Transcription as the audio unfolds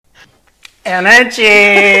Energy!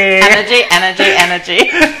 Energy.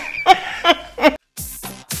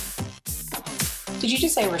 Did you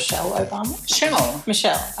just say Rochelle Obama?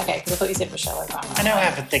 Michelle. Okay, because I thought you said Rochelle Obama. I know I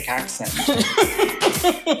have a thick accent.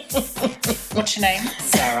 What's your name?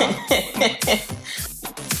 Sarah.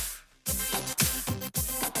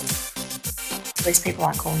 At least people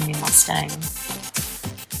aren't calling me Mustang.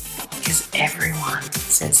 Because everyone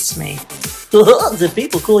says to me, do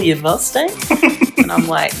people call you Mustang? And I'm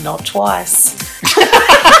like, not twice.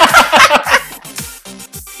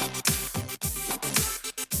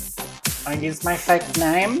 I use my fake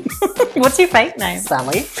name. What's your fake name?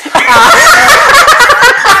 Sally.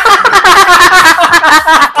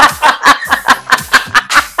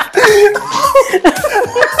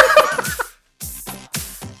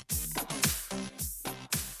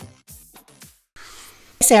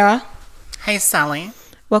 Sarah. Hey, Sally.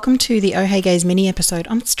 Welcome to the Oh Hey Gays mini episode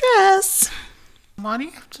on stress. Why do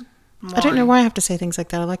you have to... I don't know why I have to say things like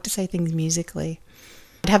that. I like to say things musically.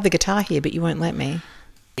 I'd have the guitar here, but you won't let me.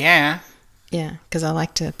 Yeah. Yeah, because I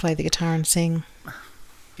like to play the guitar and sing.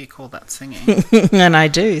 You call that singing. And I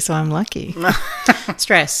do, so I'm lucky.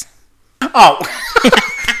 Stress. Oh.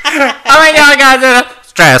 Oh my God, guys.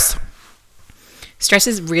 Stress. Stress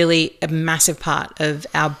is really a massive part of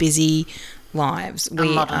our busy lives.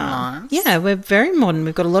 Modern lives. Yeah, we're very modern.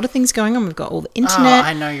 We've got a lot of things going on. We've got all the Oh, internet.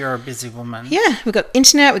 I know you're a busy woman. Yeah, we've got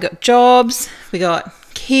internet, we've got jobs, we got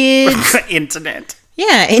kids. Internet.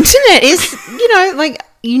 Yeah, internet is, like,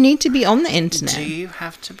 you need to be on the internet. Do you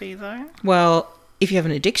have to be, though? Well, if you have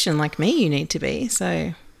an addiction like me, you need to be.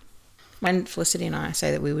 So when Felicity and I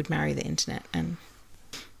say that we would marry the internet, and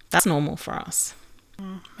that's normal for us.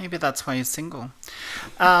 Maybe that's why you're single.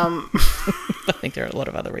 I think there are a lot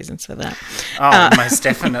of other reasons for that. Oh, most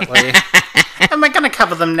definitely. And we're going to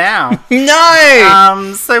cover them now.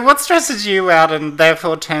 No! So what stresses you out and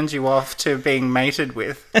therefore turns you off to being mated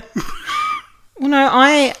with? Well, no,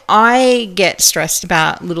 I get stressed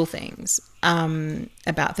about little things.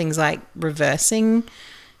 About things like reverse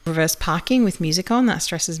parking with music on. That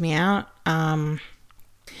stresses me out. I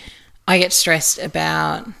get stressed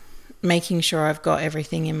about making sure I've got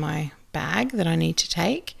everything in my bag that I need to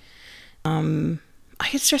take. I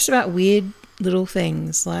get stressed about weird little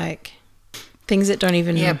things, like things that don't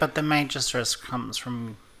even... Yeah, but the major stress comes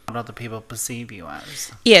from what other people perceive you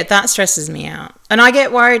as. Yeah, that stresses me out. And I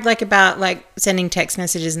get worried about sending text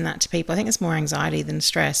messages and that to people. I think it's more anxiety than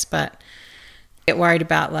stress, but I get worried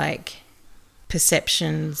about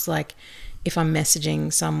perceptions, like if I'm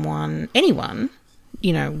messaging someone, anyone,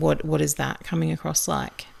 what is that coming across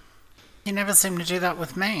like? You never seem to do that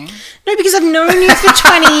with me. No, because I've known you for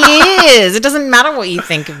 20 years. It doesn't matter what you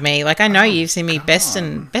think of me. I know you've seen me best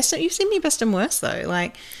and you've seen me best and worse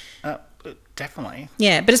though. Definitely.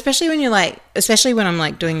 Yeah, but especially when especially when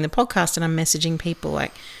I'm doing the podcast and I'm messaging people,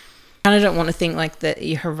 I kind of don't want to think that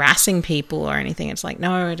you're harassing people or anything. It's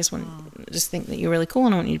no, I just think that you're really cool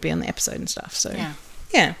and I want you to be on the episode and stuff. So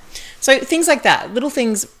yeah. So things like that, little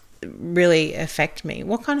things really affect me.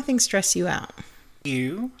 What kind of things stress you out?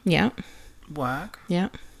 You. Yeah. Work. Yeah.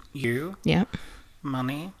 You. Yeah.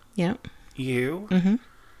 Money. Yeah. You. Mm-hmm.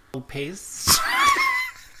 Peace.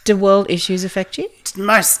 Do world issues affect you?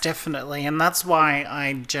 Most definitely, and that's why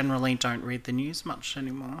I generally don't read the news much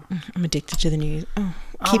anymore. I'm addicted to the news. Oh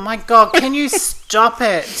my God, can you stop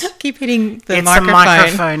it? Keep hitting the It's microphone. a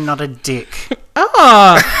microphone, not a dick.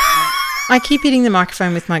 Oh! I keep hitting the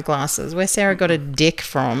microphone with my glasses. Where Sarah got a dick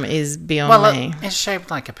from is beyond me. It's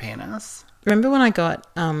shaped like a penis. Remember when I got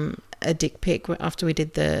a dick pic after we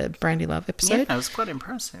did the Brandy Love episode? Yeah, that was quite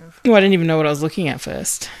impressive. Well, I didn't even know what I was looking at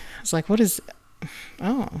first. I was like, what is...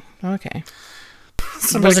 Oh, okay.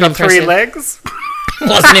 Somebody's got impressive. 3 legs. It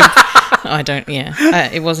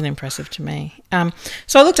wasn't impressive to me.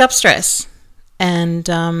 So I looked up stress and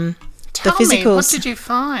Tell me, what did you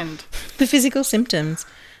find? The physical symptoms: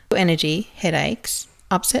 energy, headaches,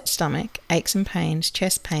 upset stomach, aches and pains,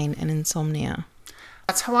 chest pain, and insomnia.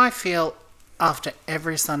 That's how I feel after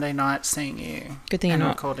every Sunday night seeing you. Good thing you're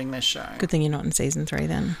not recording this show. Good thing you're not in season 3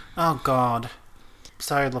 then. Oh God,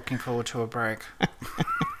 so looking forward to a break.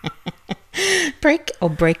 Break or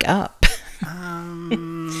break up?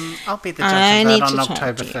 I'll be the judge of that on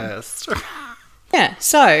October 1st. Yeah.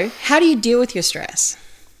 So, how do you deal with your stress?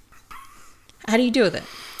 How do you deal with it?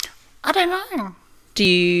 I don't know. Do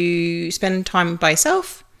you spend time by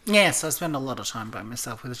yourself? Yes, I spend a lot of time by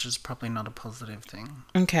myself, which is probably not a positive thing.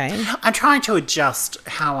 Okay. I'm trying to adjust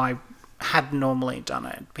how I had normally done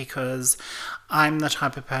it because I'm the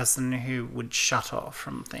type of person who would shut off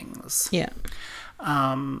from things. Yeah.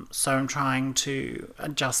 So I'm trying to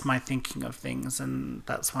adjust my thinking of things, and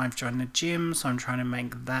that's why I've joined the gym. So I'm trying to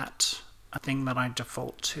make that a thing that I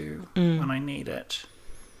default to when I need it.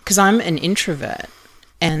 Because I'm an introvert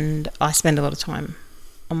and I spend a lot of time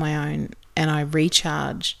on my own and I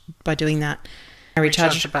recharge by doing that. I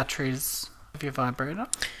Recharge the batteries of your vibrator.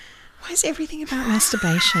 Why is everything about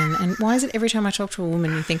masturbation? And why is it every time I talk to a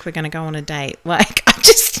woman you think we're going to go on a date? Like, I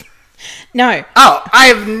just... No. Oh, I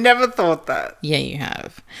have never thought that. Yeah, you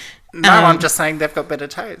have. No, I'm just saying they've got better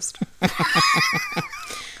taste.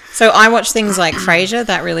 So I watch things like Frasier.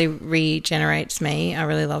 That really regenerates me. I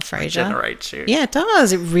really love Frasier. Regenerates you. Yeah, it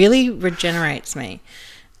does. It really regenerates me.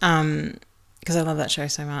 Because I love that show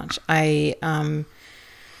so much. I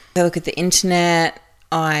look at the internet.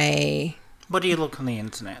 What do you look on the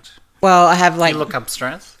internet? Well, I have like... You look up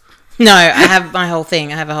stress? No, I have my whole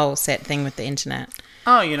thing. I have a whole set thing with the internet.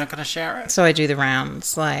 Oh, you're not going to share it? So I do the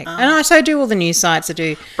rounds. And I do all the news sites. I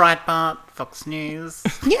do... Breitbart, Fox News.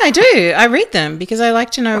 Yeah, I do. I read them because I like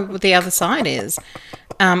to know what the other side is,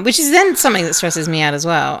 which is then something that stresses me out as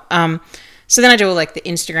well. So then I do all like the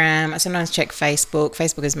Instagram. I sometimes check Facebook.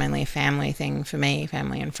 Facebook is mainly a family thing for me,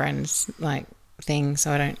 family and friends like thing.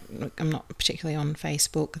 So I'm not particularly on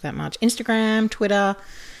Facebook that much. Instagram, Twitter,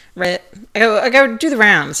 Reddit. I go do the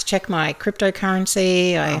rounds. Check my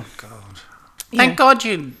cryptocurrency. Oh God! Thank God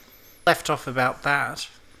you left off about that.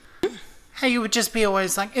 How you would just be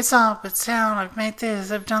always like, it's up, it's down, I've made this,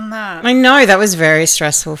 I've done that. I know, that was very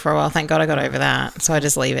stressful for a while. Thank God I got over that. So I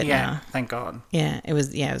just leave it now. Thank God. Yeah, it was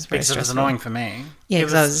very because stressful. It was annoying for me. Yeah,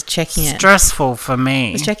 because I was checking it. Stressful for me.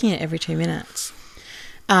 I was checking it every 2 minutes.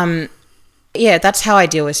 Yeah, that's how I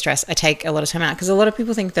deal with stress. I take a lot of time out because a lot of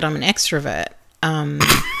people think that I'm an extrovert.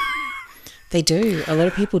 They do. A lot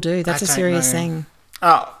of people do. That's a serious thing.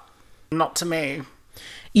 Oh, not to me.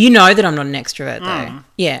 You know that I'm not an extrovert, though.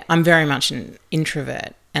 Yeah, I'm very much an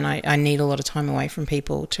introvert, and I need a lot of time away from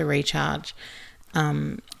people to recharge.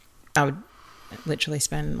 I would literally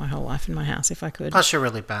spend my whole life in my house if I could. Plus, you're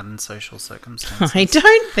really bad in social circumstances. I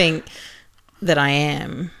don't think that I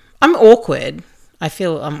am. I'm awkward. I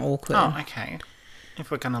feel I'm awkward. Oh, okay.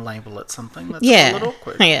 If we're going to label it something, that's a little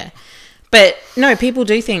awkward. Yeah. But no, people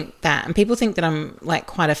do think that, and people think that I'm like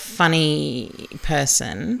quite a funny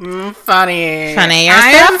person. Funny. You're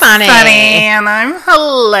so funny. And I'm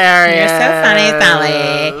hilarious. You're so funny,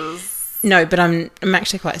 Sally. No, but I'm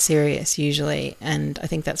actually quite serious usually, and I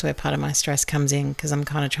think that's where part of my stress comes in because I'm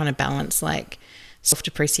kind of trying to balance like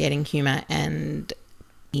self-depreciating humor and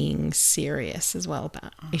being serious as well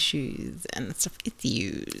about issues and stuff. It's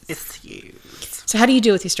you. So how do you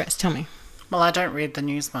deal with your stress? Tell me. Well, I don't read the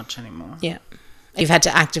news much anymore. Yeah. You've had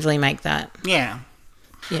to actively make that. Yeah.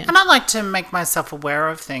 And I like to make myself aware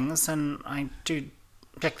of things, and I do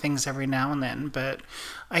check things every now and then, but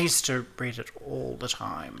I used to read it all the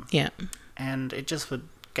time. Yeah. And it just would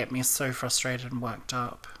get me so frustrated and worked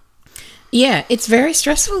up. Yeah, it's very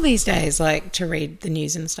stressful these days, like, to read the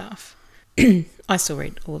news and stuff. I still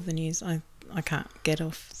read all of the news. I can't get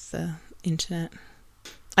off the internet.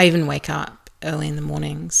 I even wake up early in the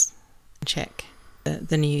mornings and check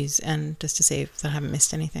the news and just to see if I haven't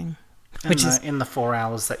missed anything. In the 4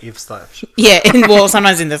 hours that you've slept. Yeah,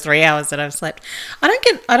 sometimes in the 3 hours that I've slept. I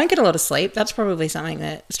don't get a lot of sleep. That's probably something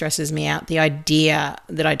that stresses me out. The idea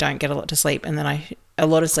that I don't get a lot of sleep and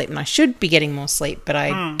I should be getting more sleep, but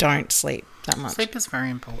I don't sleep that much. Sleep is very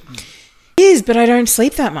important. It is, but I don't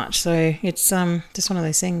sleep that much, so it's just one of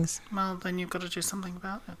those things. Well, then you've got to do something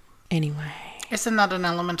about it. Anyway. Isn't that an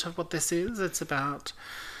element of what this is? It's about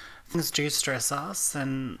things do stress us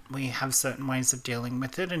and we have certain ways of dealing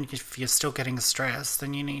with it, and if you're still getting stressed,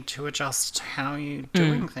 then you need to adjust how you're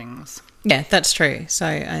doing things. Yeah, that's true. So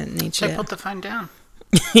I need to... So put the phone down.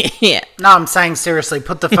 Yeah. No, I'm saying seriously,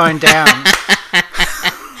 put the phone down.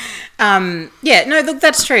 Yeah, no, look,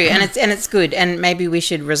 that's true, and it's good, and maybe we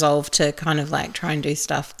should resolve to kind of like try and do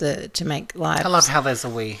stuff to make lives. I love how there's a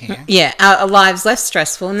we here. Yeah, our lives less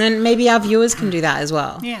stressful, and then maybe our viewers can do that as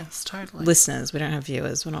well. Yes, totally. Listeners, we don't have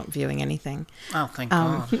viewers. We're not viewing anything. Oh, thank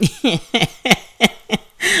God.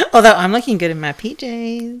 Although I'm looking good in my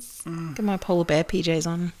PJs. Got my polar bear PJs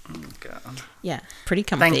on. Oh, God. Yeah, pretty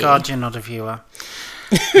comfy. Thank God you're not a viewer.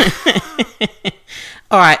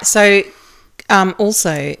 All right, so...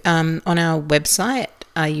 also, on our website,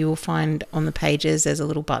 you will find on the pages there's a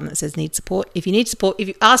little button that says need support. If you need support, if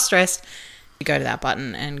you are stressed, you go to that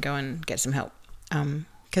button and go and get some help.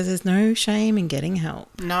 Because there's no shame in getting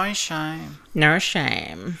help. No shame. No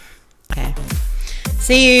shame. Okay.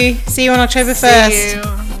 See you on October 1st. See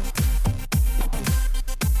you.